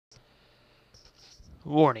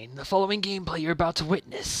Warning, the following gameplay you're about to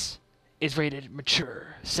witness is rated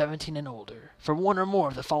mature, 17 and older, for one or more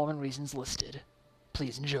of the following reasons listed.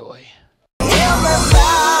 Please enjoy. Everybody,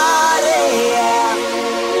 yeah.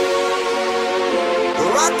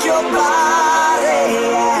 Rock your body,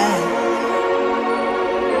 yeah.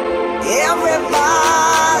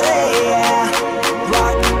 Everybody, yeah.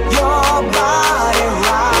 Rock your body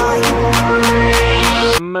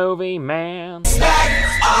right. Movie man. Alright.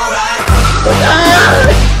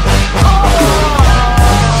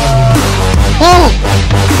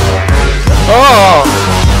 Oh!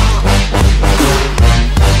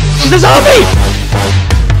 She's a zombie!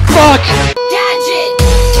 Fuck! Gadget!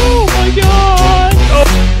 Oh my god! Oh.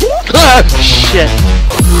 Ah, shit!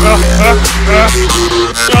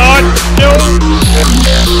 God, no!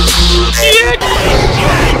 Shit!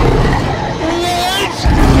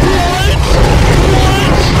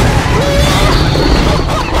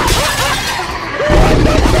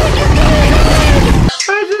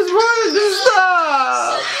 I just wanted to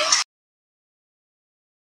stop!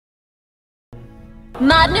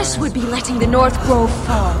 Madness would be letting the North Grove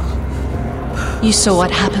fall. You saw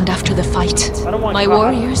what happened after the fight. My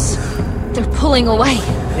warriors, they're pulling away.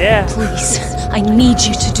 Yeah. Please, I need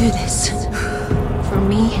you to do this. For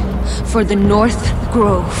me, for the North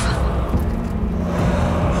Grove.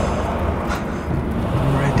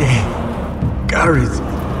 I'm ready. Gareth.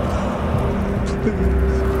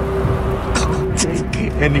 Can't take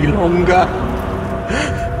it any longer.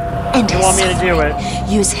 And You his want me to do suffering. it?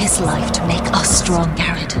 Use his life to make us strong,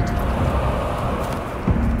 Garrett.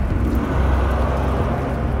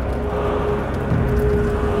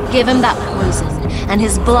 Give him that poison, and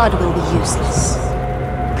his blood will be useless.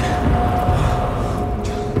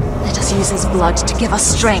 Let us use his blood to give us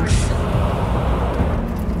strength.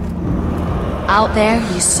 Out there,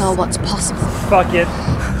 you saw what's possible. Fuck it.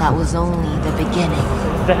 That was only the beginning.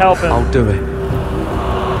 To help him. I'll do it.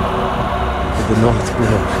 For the North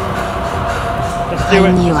Grove. Let's do it.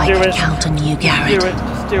 I knew I Let's do could it. count on you, Do Garrett. it.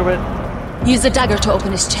 Just do it. Use the dagger to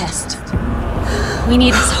open his chest. We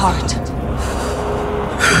need his heart.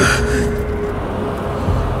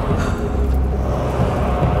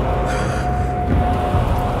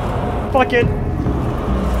 Fuck it.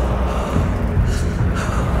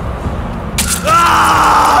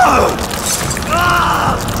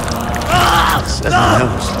 Seven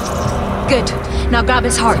hells. Good. Now grab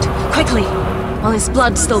his heart, quickly, while his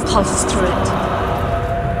blood still pulses through it.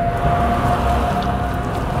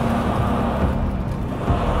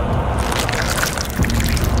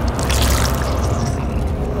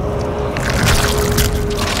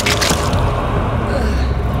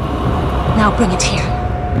 Now bring it here.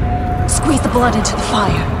 Squeeze the blood into the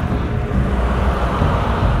fire.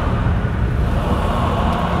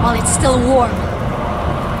 While it's still warm.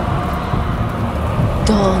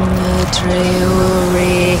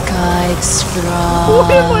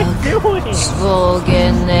 What am I doing?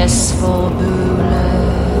 Svogenes forbule.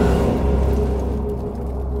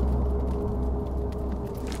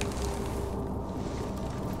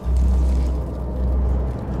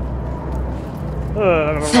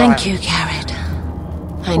 Thank you, Garrett.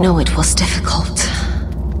 I know it was difficult,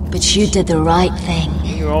 but you did the right thing.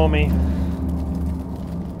 You owe me.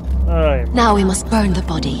 Now we must burn the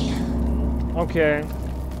body. Okay.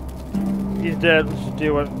 He's dead. Let's just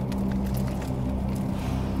do it.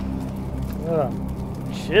 Ugh.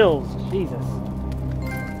 Chills. Jesus.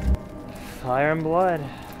 Fire and blood.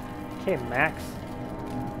 Okay, Max.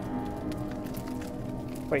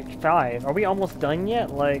 Wait, 5. Are we almost done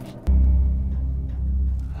yet? Like...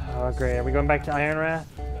 Oh, great. Are we going back to IRONRATH?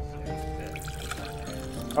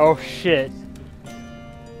 Oh, shit.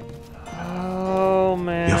 Oh,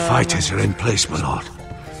 man. Your fighters are in place, my lord.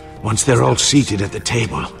 Once they're all seated at the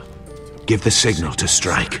table, give the signal to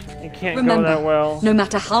strike. It can't Remember, go that well. no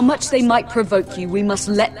matter how much they might provoke you, we must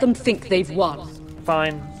let them think they've won.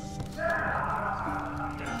 Fine.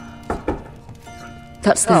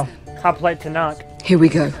 That's the... Oh, how polite to knock. Here we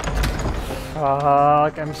go.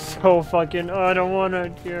 Fuck, I'm so fucking... I don't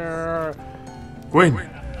wanna care. Gwyn,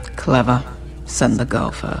 Clever. Send the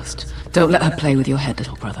girl first. Don't let her play with your head,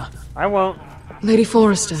 little brother. I won't. Lady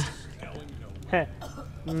Forrester,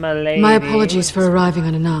 My lady. my apologies for arriving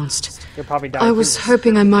unannounced. You'll probably die. I was too.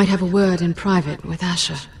 hoping I might have a word in private with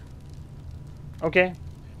Asher. Okay.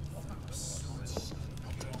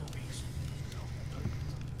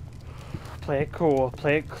 Play it cool.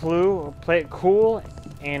 Play it play it cool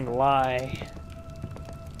and lie.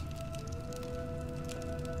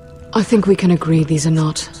 I think we can agree these are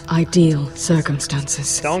not ideal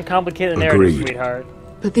circumstances. Don't complicate the narrative, Agreed. sweetheart.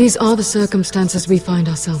 But these are the circumstances we find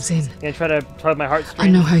ourselves in. You gonna try to tug my heartstrings? I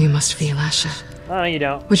know how you must feel, Asher. Oh, no, you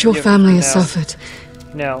don't. What your family has suffered.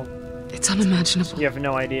 No. It's unimaginable. You have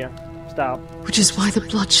no idea. Stop. Which is why the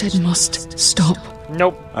bloodshed must stop.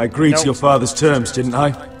 Nope. I agreed to your father's terms, didn't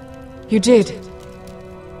I? You did.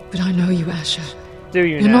 But I know you, Asher. Do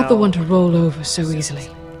you You're now? not the one to roll over so easily.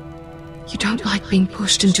 You don't like being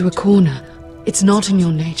pushed into a corner. It's not in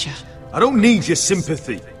your nature. I don't need your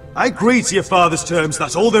sympathy. I agreed to your father's terms,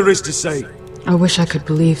 that's all there is to say. I wish I could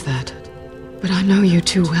believe that. But I know you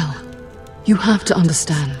too well. You have to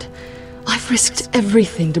understand. I've risked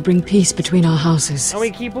everything to bring peace between our houses. And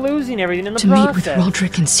we keep losing everything in the to process. meet with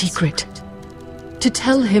Roderick in secret. To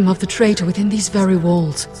tell him of the traitor within these very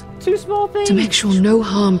walls. Two small things. To make sure no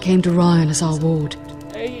harm came to Ryan as our ward.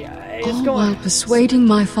 All while persuading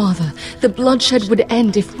my father the bloodshed would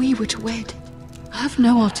end if we were to wed. I have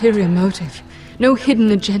no ulterior motive. No hidden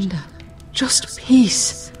agenda. Just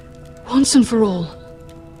peace. Once and for all.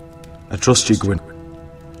 I trust you, Gwyn.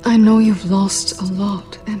 I know you've lost a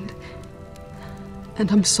lot,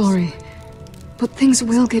 and I'm sorry. But things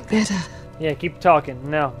will get better. Yeah, keep talking.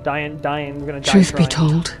 No, dying. We're gonna die. Truth be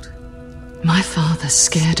told, my father's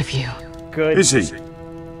scared of you. Good. Is he?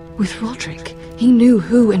 With Roderick, he knew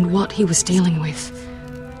who and what he was dealing with.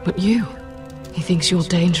 But you, he thinks you're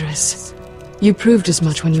dangerous. You proved as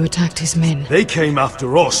much when you attacked his men. They came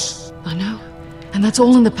after us. I know. And that's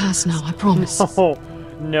all in the past now, I promise. Oh,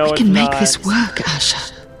 no, I can make this work,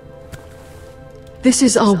 Asher. This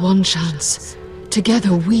is our one chance.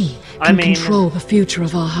 Together we can control the future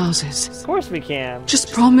of our houses. Of course we can.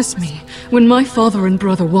 Just promise me, when my father and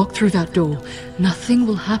brother walk through that door, nothing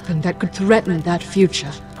will happen that could threaten that future.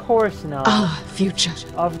 Of course not. Our future.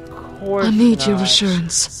 Of course I need not. your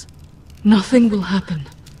assurance. Nothing will happen.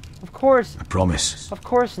 Of course. I promise. Of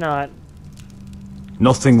course not.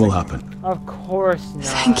 Nothing will happen. Of course not.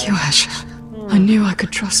 Thank you, Asher. I knew I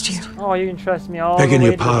could trust you. Oh, you can trust me all Begging the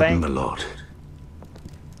way your to the pardon, bank. my lord.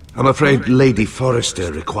 I'm afraid Lady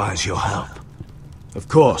Forrester requires your help. Of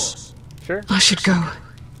course. Sure. I should go.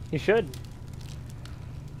 You should.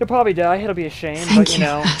 You'll probably die. It'll be a shame, Thank but you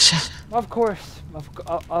know. Asher. Of course. Of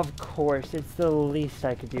course. It's the least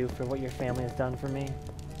I could do for what your family has done for me.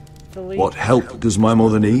 It's the least. What help does my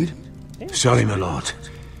mother need? Sorry, my lord.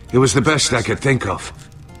 It was the best I could think of.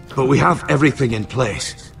 But we have everything in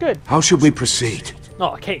place. Good. How should we proceed?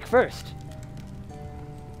 Oh, cake first.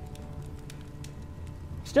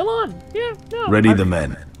 Still on. Yeah, no. Ready the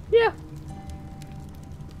men. Yeah,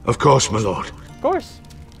 Of course, my lord. of course.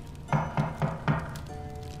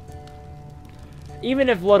 Even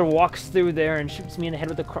if Blood walks through there and shoots me in the head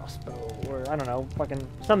with a crossbow, or I don't know, fucking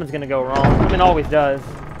something's gonna go wrong. I mean, it always does.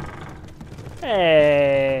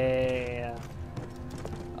 Hey,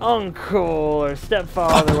 uncle or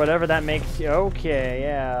stepfather, whatever that makes you. Okay,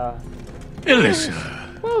 yeah.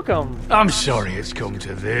 Alyssa, Welcome. I'm sorry it's come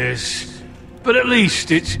to this, but at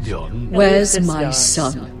least it's done. Where's It's my done.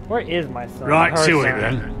 son? Where is my son? Right Her to it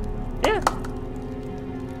son. then.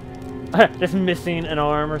 Yeah. Just missing an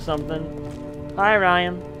arm or something. Hi,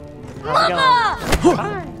 Ryan. How's it going?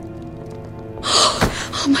 Hi.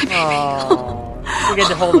 Oh, my baby. Oh, we get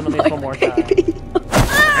to hold him at least one more time.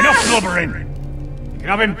 Enough blubbering! You can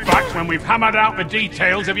have him back when we've hammered out the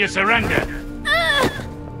details of your surrender.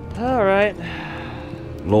 All right.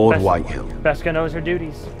 Lord Best- Whitehill. Beskha knows her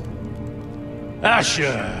duties.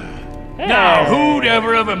 Asher. Hey. Now, who'd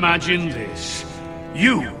ever have imagined this?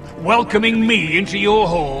 You welcoming me into your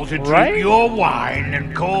hall to drink Right? your wine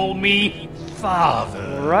and call me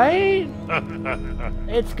father. Right?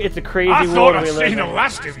 It's a crazy I world thought I'd we live seen the in.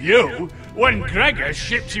 last of you when Gregor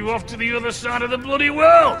shipped you off to the other side of the bloody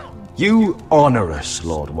world. You honor us,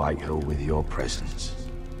 Lord Whitehill, with your presence.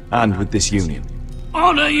 And with this union.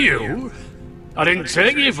 Honor you? I didn't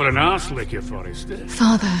take you for an arse licker, Forrester.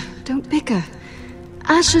 Father, don't bicker.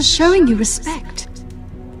 Asher's showing you respect.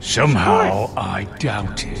 Somehow, I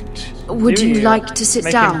doubt it. Would Do you you? like to sit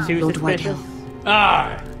Make him down, too Lord suspicious? Whitehill?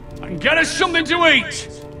 Aye, and get us something to eat.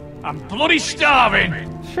 I'm bloody starving.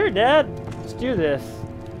 Sure, Dad. Let's do this.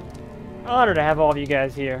 Honor to have all of you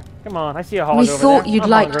guys here. Come on, I see a hog We over thought there. you'd I'm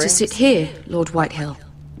like hungry. to sit here, Lord Whitehill.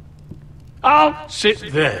 I'll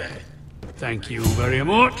sit there. Thank you very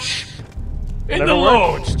much. In Whatever the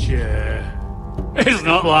works. Lord's chair. It's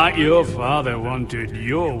not like your father wanted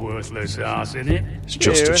your worthless ass in it. It's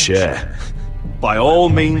just Here. a chair. By all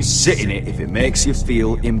means, sit in it if it makes you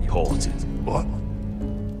feel important. What?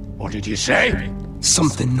 What did you say?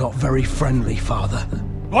 Something not very friendly, Father.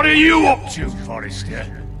 What are you up to, Forrester?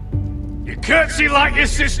 You curtsy like your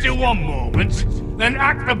sister one moment, then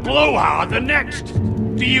act the blowhard the next.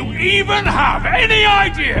 Do you even have any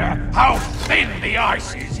idea how thin the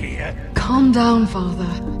ice is here? Calm down, Father.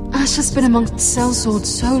 Ash has been amongst sellswords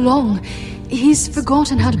so long, he's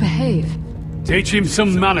forgotten how to behave. Teach him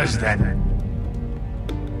some manners, then.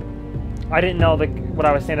 I didn't know that what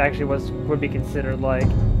I was saying actually would be considered like...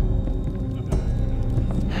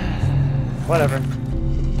 Whatever.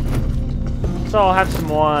 So I'll have some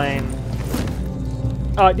wine.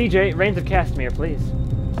 DJ, Reigns of Castamere, please.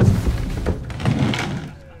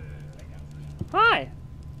 Hi!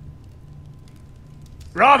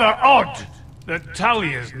 Rather odd that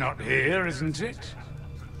Talia's not here, isn't it?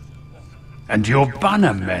 And your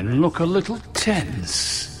banner men look a little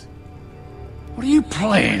tense. What are you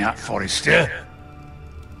playing at, Forrester?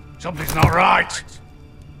 Something's not right.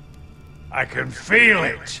 I can feel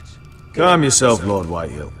it. Calm yourself, Lord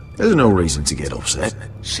Whitehill. There's no reason to get upset.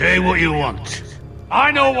 Say what you want.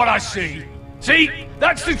 I know what I see. See,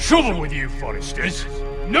 that's the trouble with you, Forresters.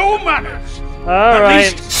 No manners.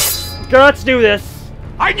 Alright. Let's do this.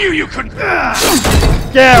 I knew you could.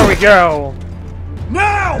 There we go.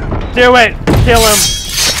 Now! Do it. Kill him.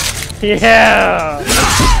 Yeah.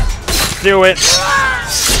 Do it.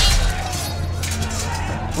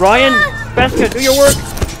 Ryan, Beska, do your work.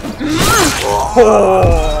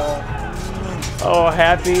 Oh,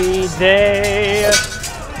 happy day.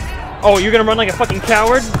 Oh, you're gonna run like a fucking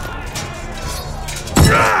coward?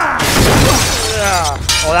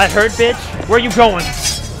 Oh, that hurt, bitch. Where are you going?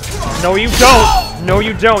 No, you don't. No,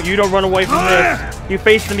 you don't. You don't run away from this. You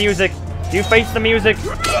face the music. You face the music.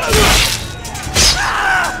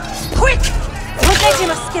 Quick! Don't let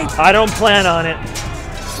him escape! I don't plan on it.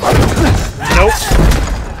 Nope.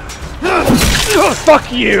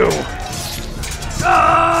 Fuck you!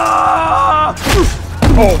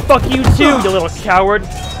 Oh, fuck you too, you little coward!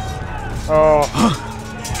 Oh.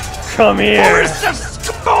 Come here!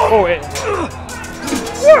 Oh, it...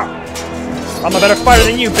 I'm a better fighter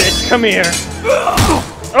than you, bitch! Come here!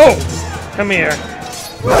 Oh! Come here!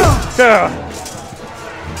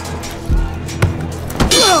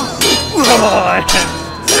 Come on!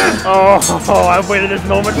 Oh, I've waited this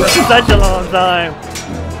moment for such a long time!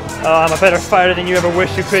 Oh, I'm a better fighter than you ever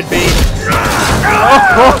wished you could be!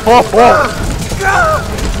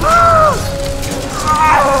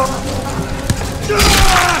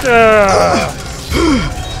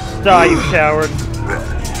 Die, you coward!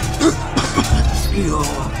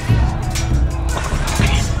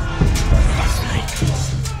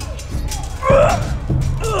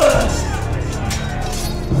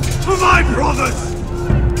 For my brothers!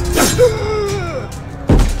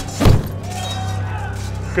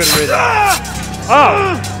 Good riddance.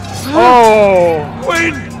 Oh! Oh!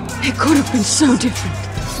 Win! It could have been so different,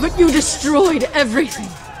 but you destroyed everything.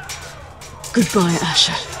 Goodbye,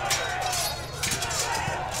 Asher.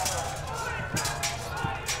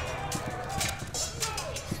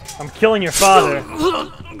 I'm killing your father.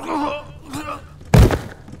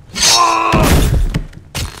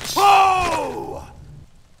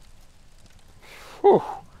 Whew.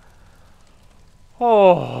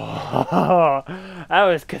 Oh, that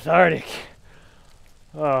was cathartic.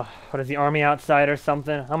 Oh, what is the army outside or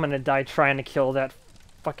something? I'm gonna die trying to kill that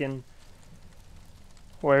fucking...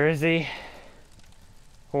 Where is he?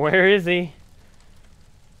 Where is he?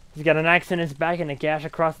 He's got an axe in his back and a gash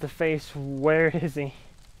across the face. Where is he?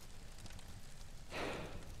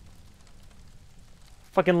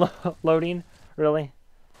 Fucking loading? Really?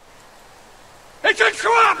 It's a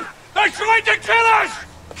trap! They're trying to kill us!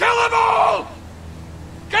 Kill them all!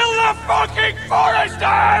 Kill the fucking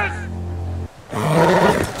foresters!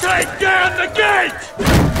 Take down the gate!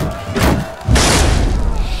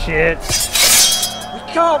 Shit. We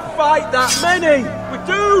can't fight that many! We're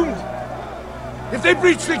doomed! If they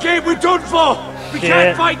breach the gate, we're done for! We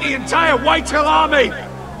can't fight the entire Whitehill army!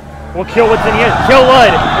 We'll kill what's in here. Kill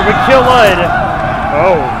Lud! Or we kill Lud!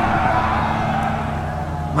 Oh.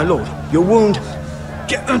 My lord, your wound.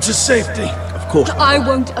 Get them to safety. Of course. I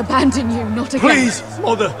won't abandon you, not again. Please,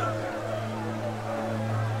 mother.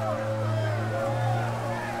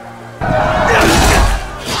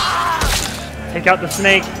 Take out the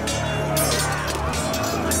snake.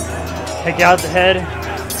 Take out the head.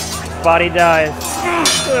 Body dies.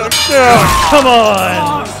 Come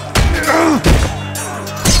on!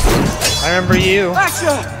 I remember you.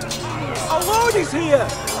 Asher! Our lord is here!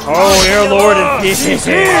 Oh, your lord is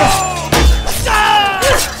here.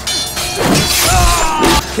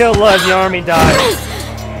 Kill Lud, the army dies.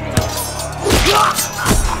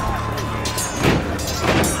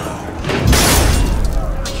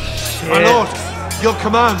 My lord, your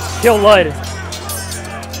command. Kill Lud.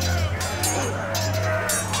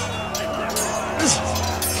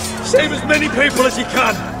 Save as many people as you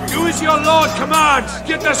can. Do as your lord commands.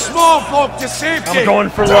 Get the small folk to safety. I'm going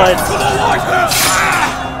for Lud.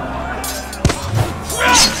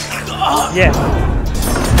 Yeah.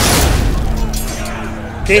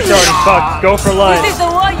 Gate's already fucked. Go for Lud. This is the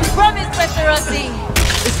war you promised, Mr. Rossi.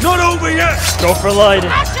 It's not over yet. Go for Lud.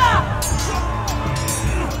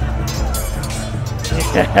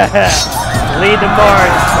 Yeah. Lead the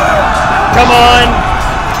march. Come on.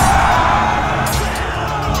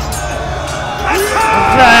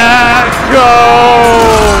 Go!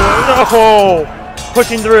 No!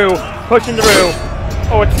 Pushing through. Pushing through.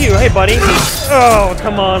 Oh, it's you. Hey, buddy. Oh,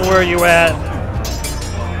 come on. Where are you at?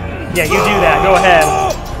 Yeah, you do that. Go ahead.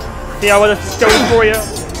 See how this is going for you?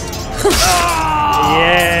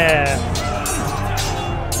 Yeah.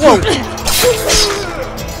 Whoa.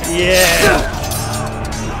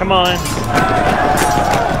 Yeah. Come on.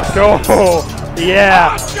 Go.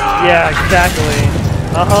 Yeah. Yeah, exactly.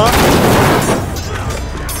 Uh-huh.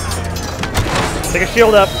 Take a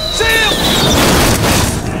shield up.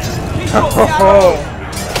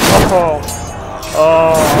 Oh.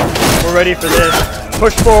 Oh. We're ready for this.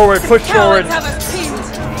 Push forward. Push forward.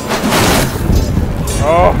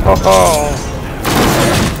 Oh.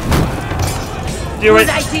 Do it. Good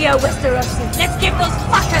idea, Westerosi. Let's give those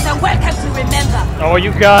fuckers a welcome to remember. Oh,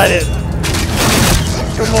 you got it.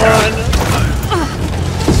 Come on.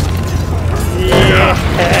 Yeah.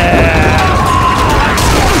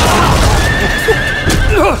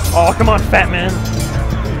 Oh, come on, fat man.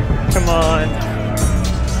 Come on.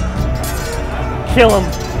 Kill him.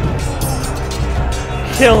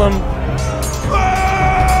 Kill him.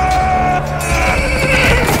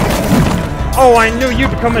 Oh, I knew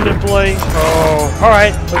you'd come into play. Oh, all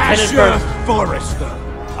right. Lieutenant first. Forrester.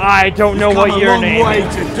 I don't know what your name is. Come a long way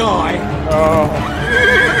to die. Oh.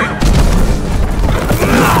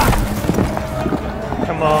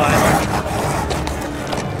 Come on.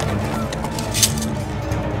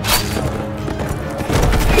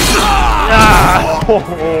 Ah! Oh.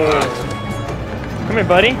 Come here,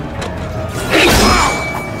 buddy.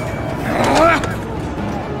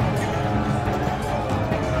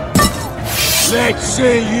 Let's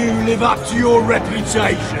see you live up to your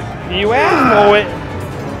reputation. You know it.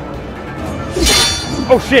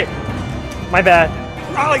 Oh shit! My bad.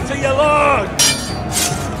 Rally to your lord.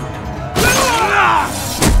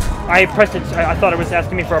 I pressed it. I thought it was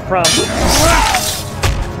asking me for a prompt.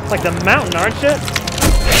 It's like the mountain, aren't you?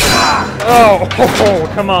 Oh,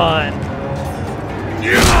 come on.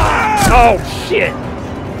 Oh shit!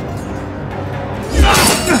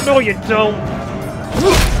 No, you don't.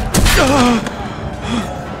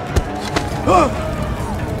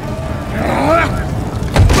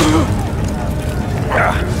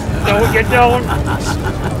 No, you don't.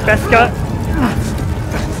 Best cut.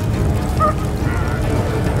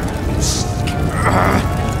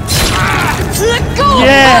 Let go!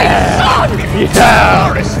 Yeah!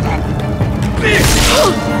 Yeah!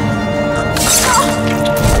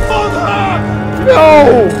 No!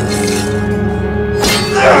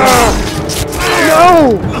 No!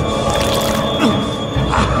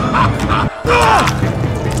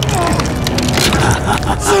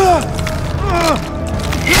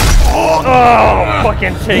 Oh,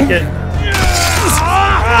 fucking take it.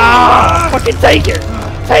 Ah, fucking take it.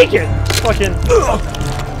 Take it. Fucking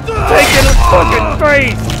take it in the fucking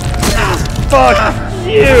face. Fuck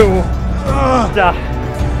you. Stop.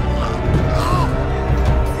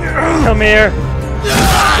 Come here.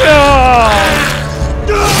 Oh,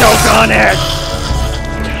 choke on it.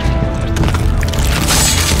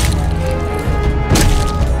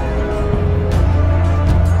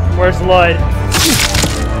 Where's Lud?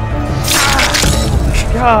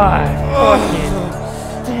 God, fucking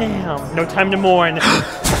damn. No time to mourn.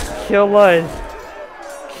 Kill Lud.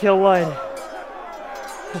 Kill Lud.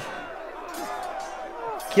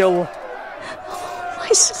 Kill.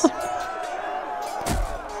 My son.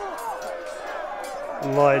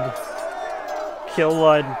 Lud. Kill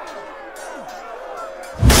Lud.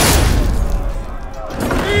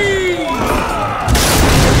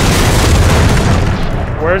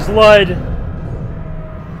 Where's Lud?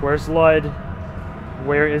 Where's Lud?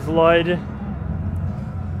 Where is Lud?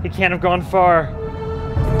 He can't have gone far.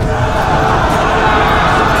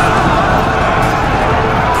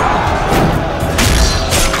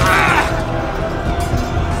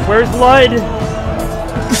 Where's Lud?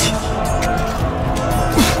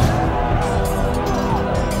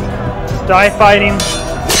 Die fighting.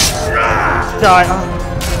 Die.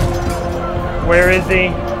 Where is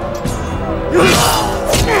he?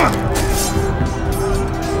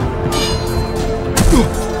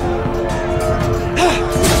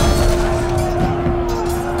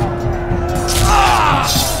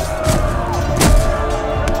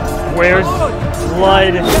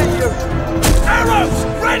 blood. Arrows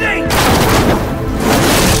ready!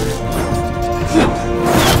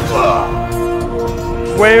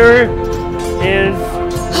 Where is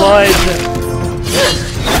blood?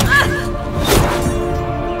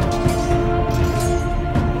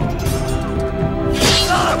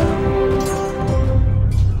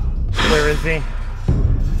 Where is he?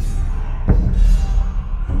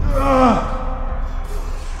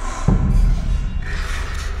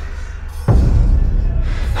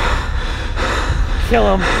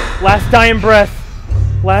 Kill him. Last dying breath.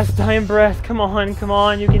 Last dying breath. Come on, come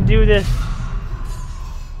on. You can do this.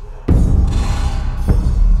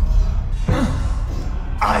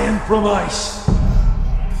 Iron from ice.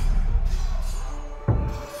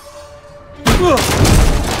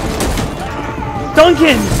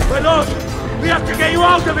 Duncan! My lord, we have to get you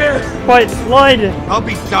out of here! But blood! I'll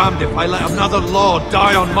be damned if I let another lord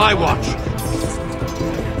die on my watch.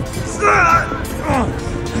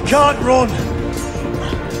 I can't run.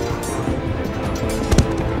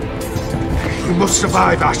 You must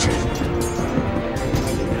survive, Asher.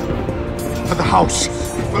 For the house.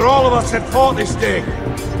 For all of us that fought this day.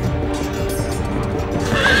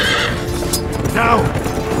 Now!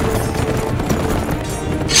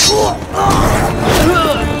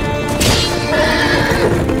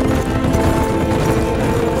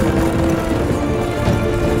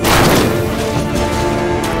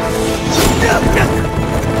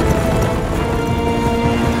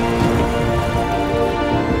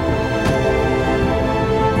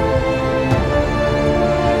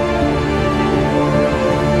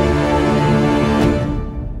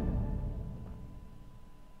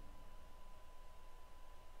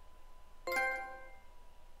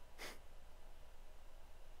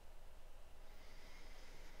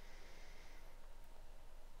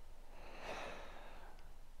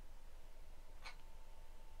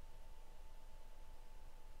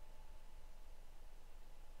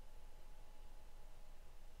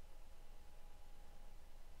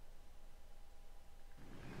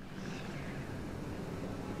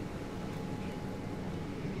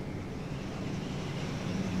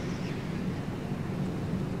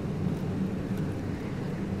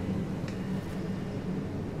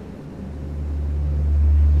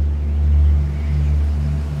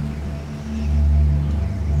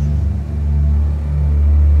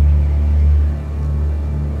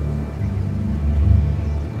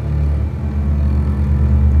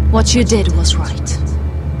 What you did was right.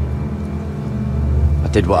 I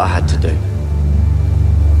did what I had to do.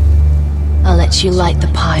 I'll let you light the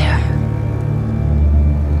pyre.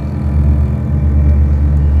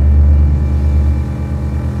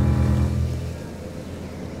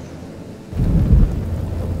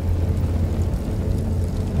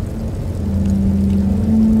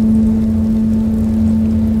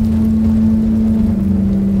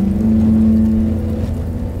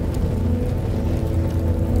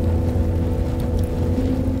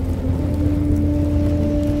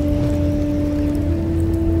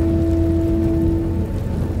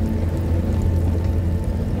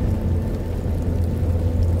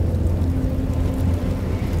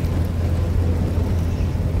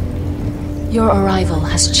 Your arrival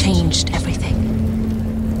has changed everything.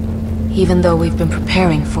 Even though we've been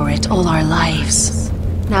preparing for it all our lives.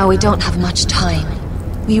 Now we don't have much time.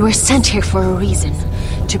 We were sent here for a reason.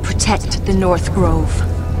 To protect the North Grove.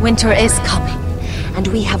 Winter is coming, and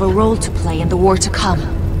we have a role to play in the war to come.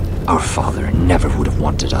 Our father never would have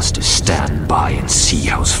wanted us to stand by and see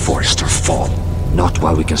House Forrester fall. Not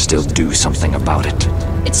while we can still do something about it.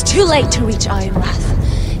 It's too late to reach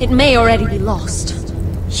IRONRATH. It may already be lost.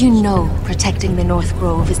 You know protecting the North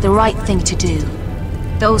Grove is the right thing to do.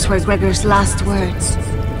 Those were Gregor's last words.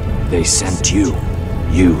 They sent you.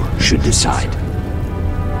 You should decide.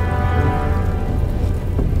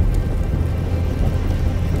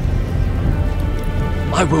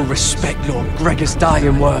 I will respect Lord Gregor's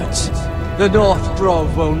dying words. The North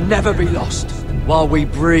Grove will never be lost while we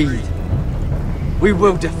breathe. We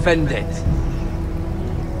will defend it.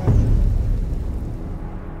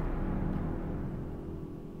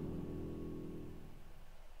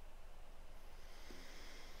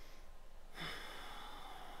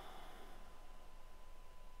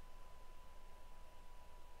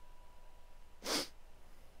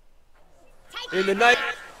 In the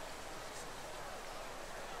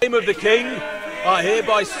name of the King, I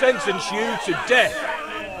hereby sentence you to death.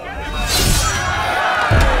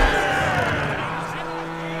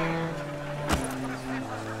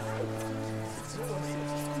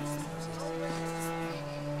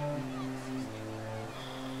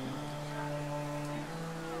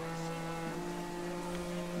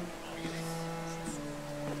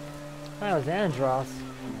 That was Andros,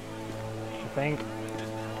 I think.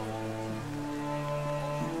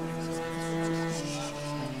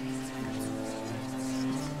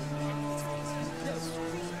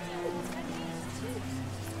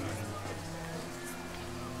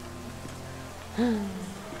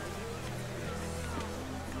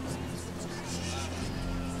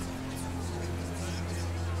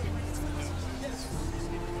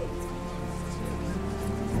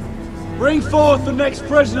 Bring forth the next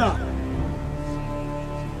prisoner!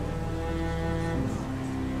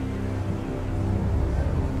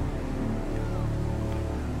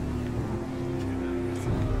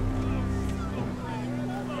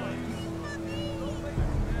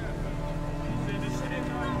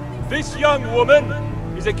 This young woman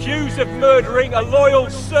is accused of murdering a loyal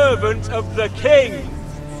servant of the king.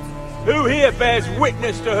 Who here bears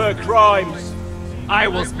witness to her crimes? I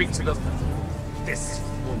will speak to them. This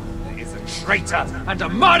woman is a traitor and a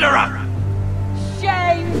murderer!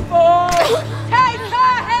 Shameful! Take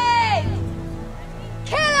her head!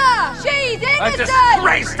 Kill her! She's A innocent!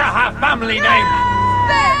 disgrace to her family name!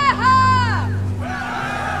 Spare her!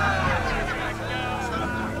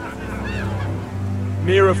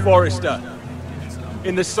 Mira Forrester,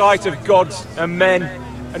 in the sight of gods and men,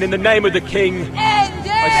 and in the name of the king, End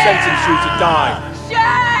it! I sentence you to die.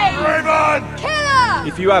 Shame! Raven! Kill her!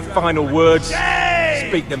 If you have final words,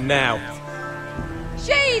 speak them now.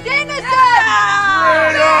 She's innocent!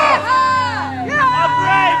 Spare her! A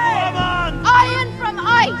brave woman! Iron from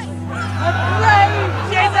ice! A brave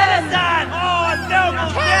She's innocent! Oh, noble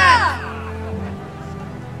Kill her!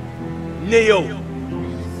 Kneel!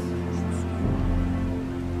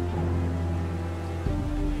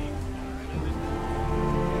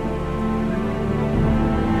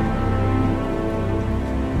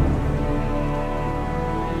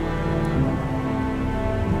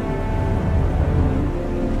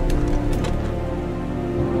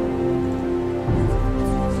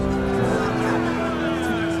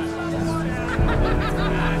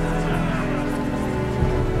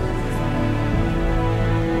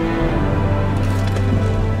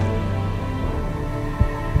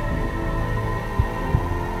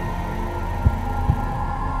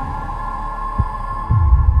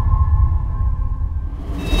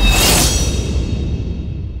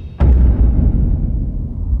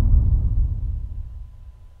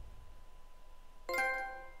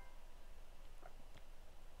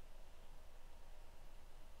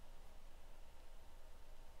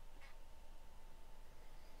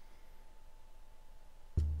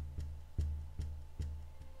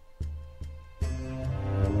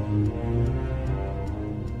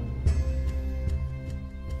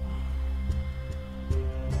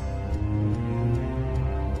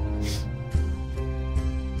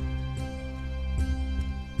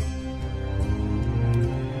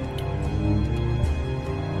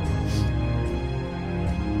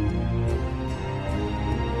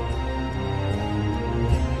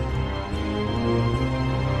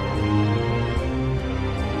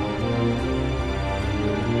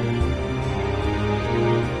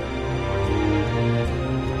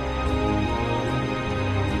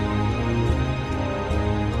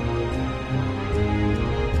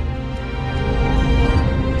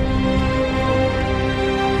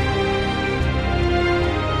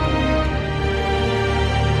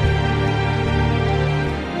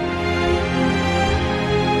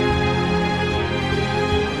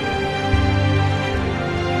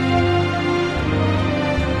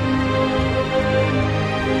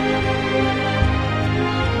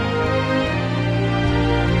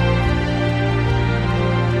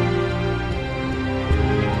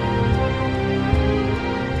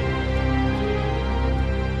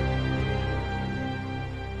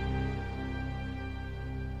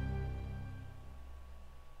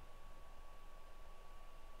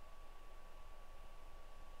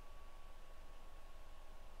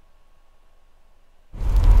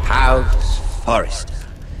 Forrester.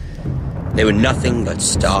 They were nothing but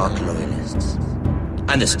Stark loyalists.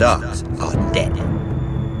 And the Starks are dead.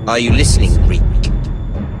 Are you listening, Greek?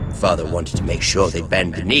 Father wanted to make sure they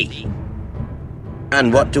bend the knee.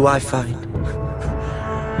 And what do I find?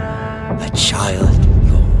 A child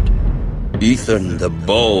lord. Ethan the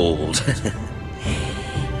Bold.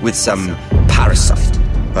 With some parasite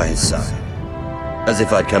by his side. As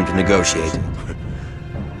if I'd come to negotiate.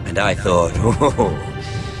 And I thought, oh,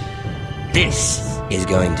 this is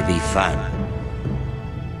going to be fun.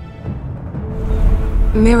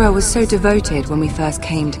 Mira was so devoted when we first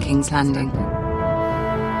came to King's Landing.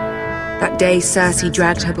 That day Cersei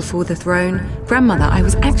dragged her before the throne, Grandmother, I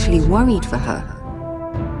was actually worried for her.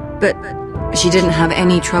 But She didn't have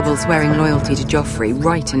any trouble swearing loyalty to Joffrey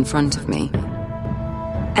right in front of me.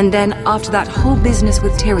 And then, after that whole business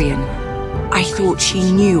with Tyrion, I thought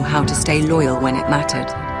she knew how to stay loyal when it mattered.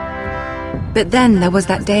 But then there was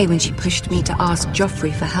that day when she pushed me to ask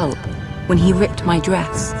Joffrey for help, when he ripped my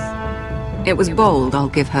dress. It was bold, I'll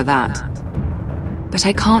give her that. But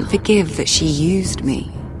I can't forgive that she used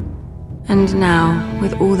me. And now,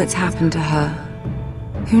 with all that's happened to her,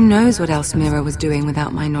 who knows what else Mira was doing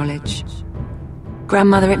without my knowledge?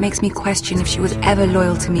 Grandmother, it makes me question if she was ever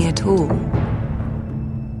loyal to me at all.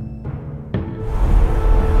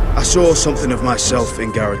 I saw something of myself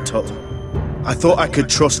in Garrett Tuttle. I thought I could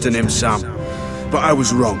trust in him, Sam, but I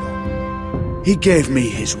was wrong. He gave me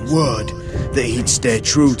his word that he'd stay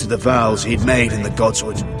true to the vows he'd made in the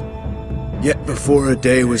Godswood. Yet before a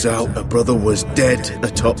day was out, a brother was dead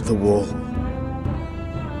atop the wall.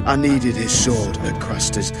 I needed his sword at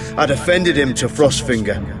Craster's. I defended him to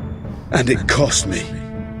Frostfinger, and it cost me.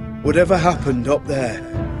 Whatever happened up there,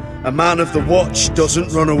 a man of the Watch doesn't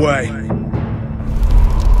run away.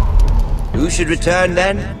 Who should return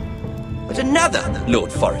then? But another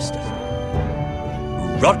Lord Forrester.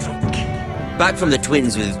 Roderick. Back from the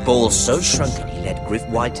twins with his balls so shrunken he let Griff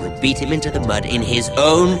Whitehill beat him into the mud in his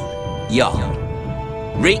own yard.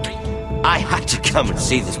 Reek, I had to come and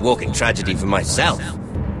see this walking tragedy for myself.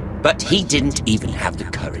 But he didn't even have the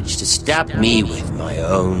courage to stab me with my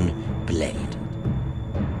own blade.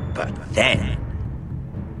 But then,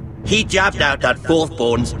 he jabbed out that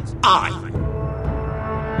fourthborn's eye.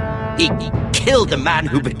 He killed the man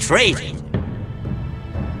who betrayed him.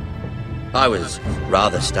 I was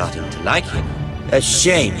rather starting to like him. A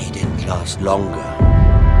shame he didn't last longer.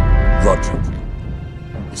 Roderick,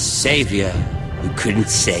 the savior who couldn't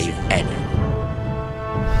save anyone.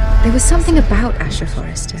 There was something about Asher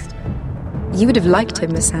Forrester. You would have liked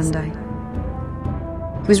him, Miss Sandai.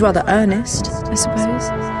 He was rather earnest, I suppose.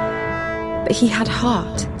 But he had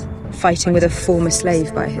heart, fighting with a former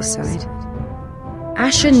slave by his side.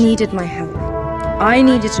 Asher needed my help. I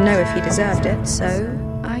needed to know if he deserved it, so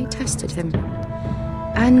I tested him.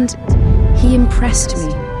 And he impressed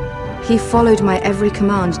me. He followed my every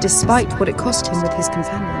command, despite what it cost him with his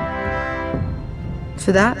companion.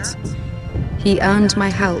 For that, he earned my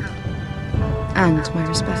help and my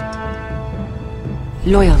respect.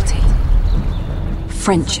 Loyalty.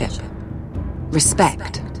 Friendship.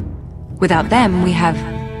 Respect. Without them, we have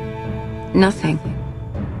nothing.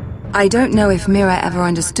 I don't know if Mira ever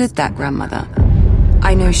understood that, Grandmother.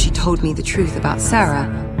 I know she told me the truth about Sarah,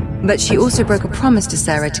 but she also broke a promise to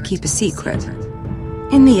Sarah to keep a secret.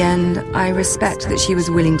 In the end, I respect that she was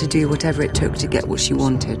willing to do whatever it took to get what she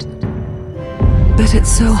wanted. But at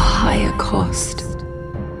so high a cost.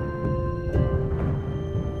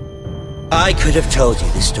 I could have told you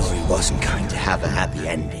this story wasn't going to have a happy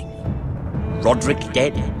ending. Roderick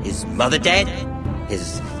dead, his mother dead,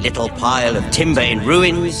 his little pile of timber in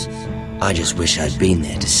ruins. I just wish I'd been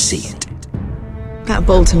there to see it. That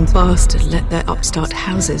Bolton bastard let their upstart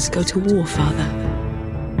houses go to war, Father.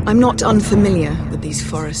 I'm not unfamiliar with these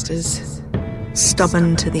Forresters.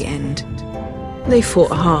 Stubborn to the end. They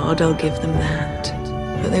fought hard, I'll give them that.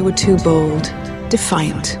 But they were too bold,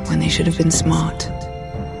 defiant when they should have been smart.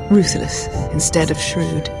 Ruthless instead of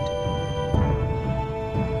shrewd.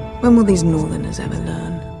 When will these Northerners ever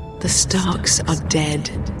learn? The Starks are dead.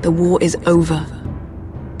 The war is over.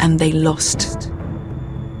 And they lost.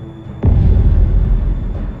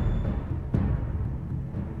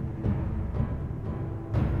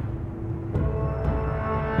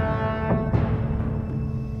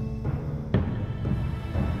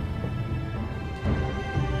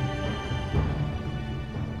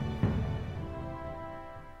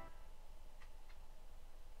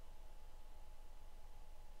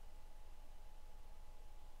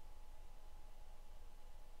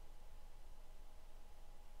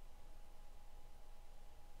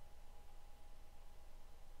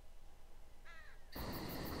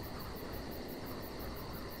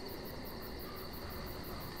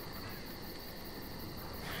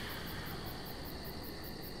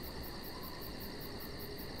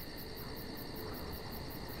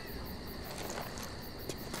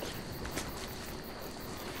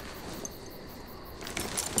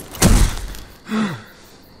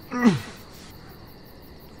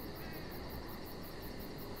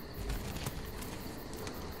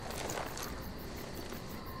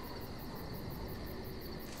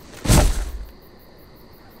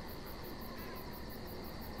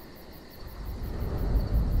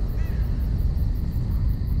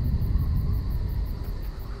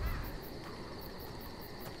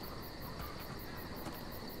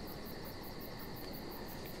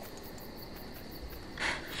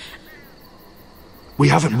 We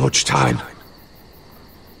haven't much time.